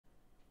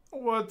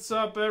What's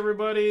up,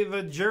 everybody?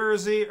 The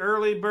Jersey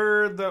early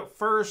bird, the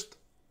first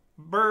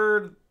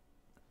bird,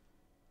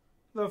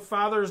 the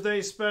Father's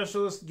Day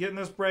specialist. Getting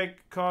this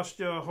break cost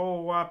you a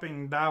whole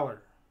whopping $1.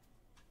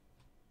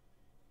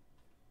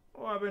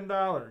 Whopping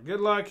 $1. Good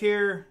luck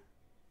here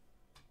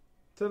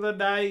to the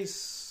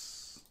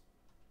dice.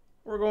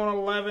 We're going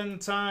 11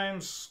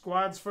 times.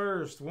 Squads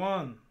first.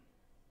 1,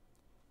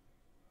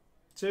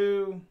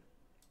 2,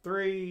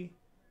 3,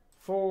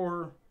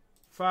 4,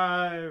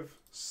 5,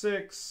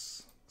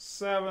 6,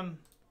 7,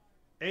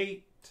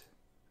 8,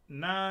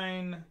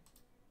 9,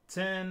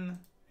 10,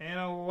 and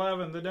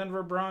 11. The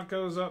Denver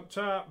Broncos up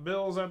top,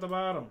 Bills at the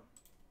bottom.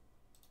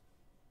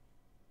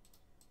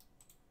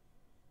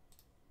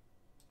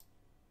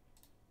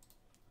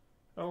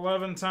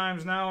 $11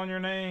 times now on your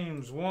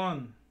names.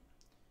 1,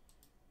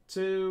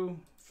 2,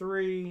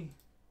 3,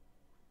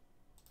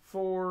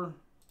 4,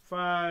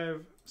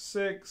 5,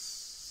 6,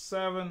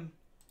 7,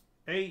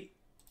 8,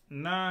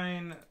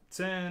 9,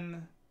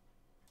 10,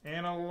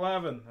 and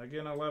 11.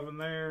 Again, 11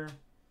 there.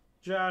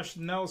 Josh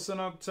Nelson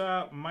up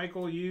top.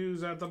 Michael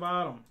Hughes at the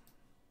bottom.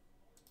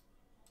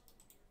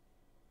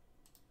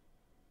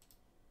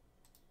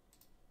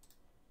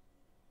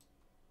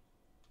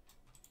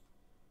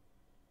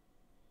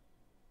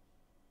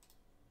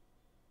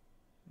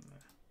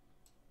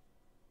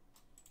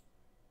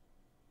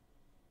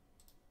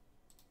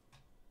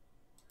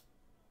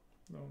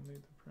 Don't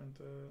need to print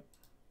that.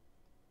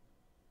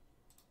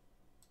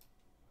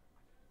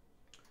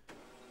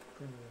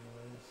 Print it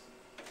anyways.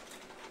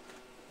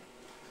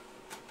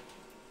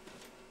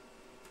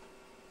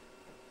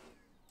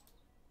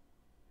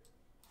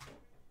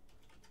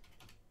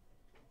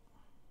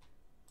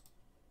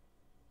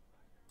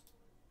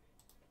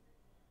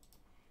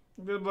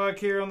 Good luck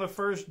here on the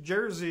first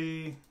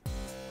jersey.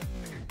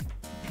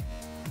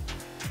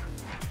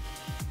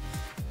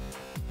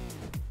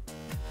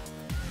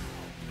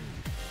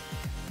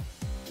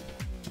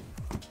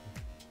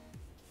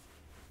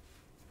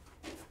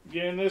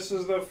 Again, this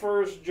is the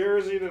first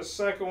jersey. The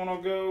second one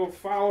will go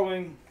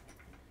following.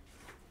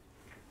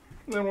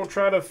 Then we'll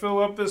try to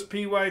fill up this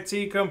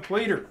PYT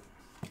completer.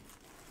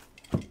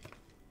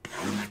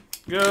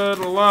 Good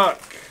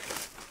luck.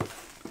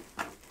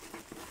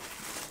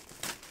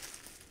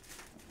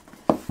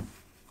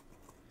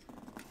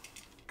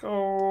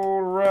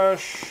 Gold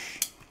Rush.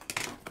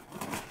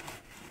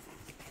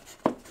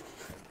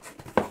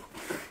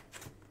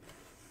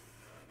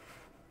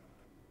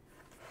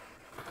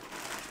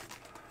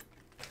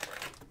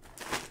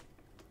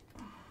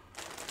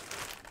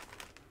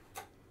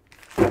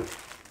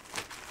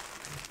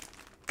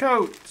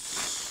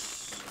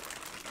 Coates.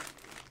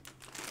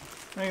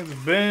 I think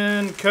it's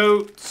Ben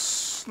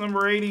Coates,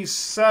 number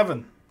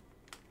 87.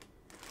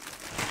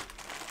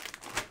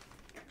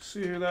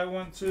 See who that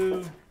went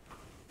to.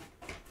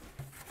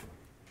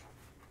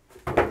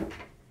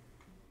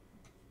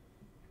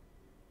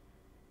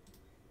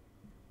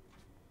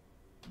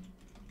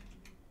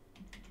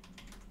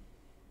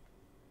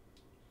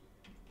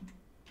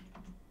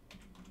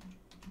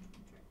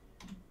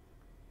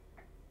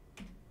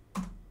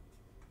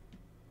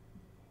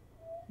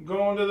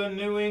 Going to the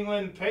New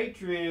England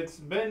Patriots,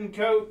 Ben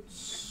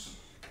Coates.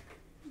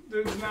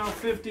 Dude's now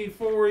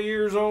 54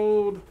 years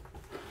old.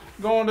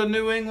 Going to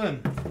New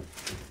England.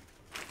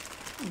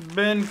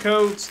 Ben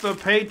Coates, the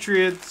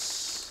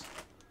Patriots.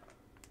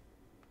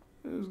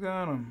 Who's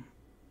got him?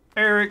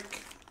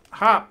 Eric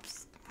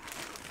Hops.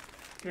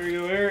 There you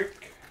go, Eric.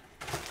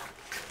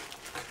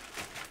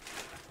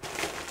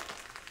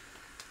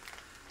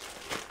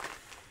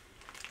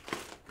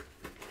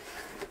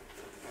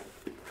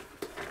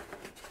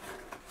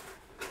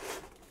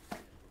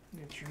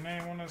 Get your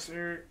name on this,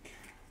 Eric.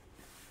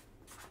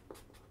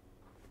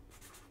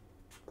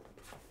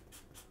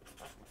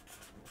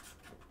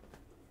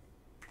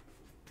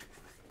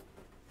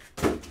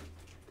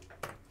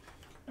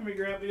 Let me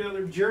grab the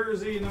other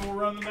jersey and then we'll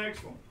run the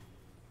next one.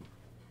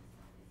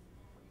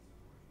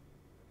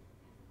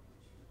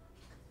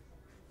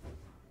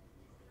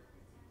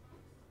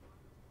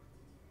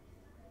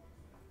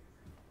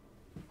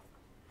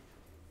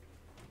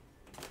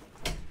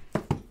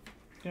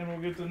 And we'll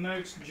get the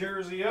next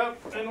jersey up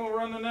and we'll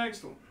run the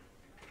next one.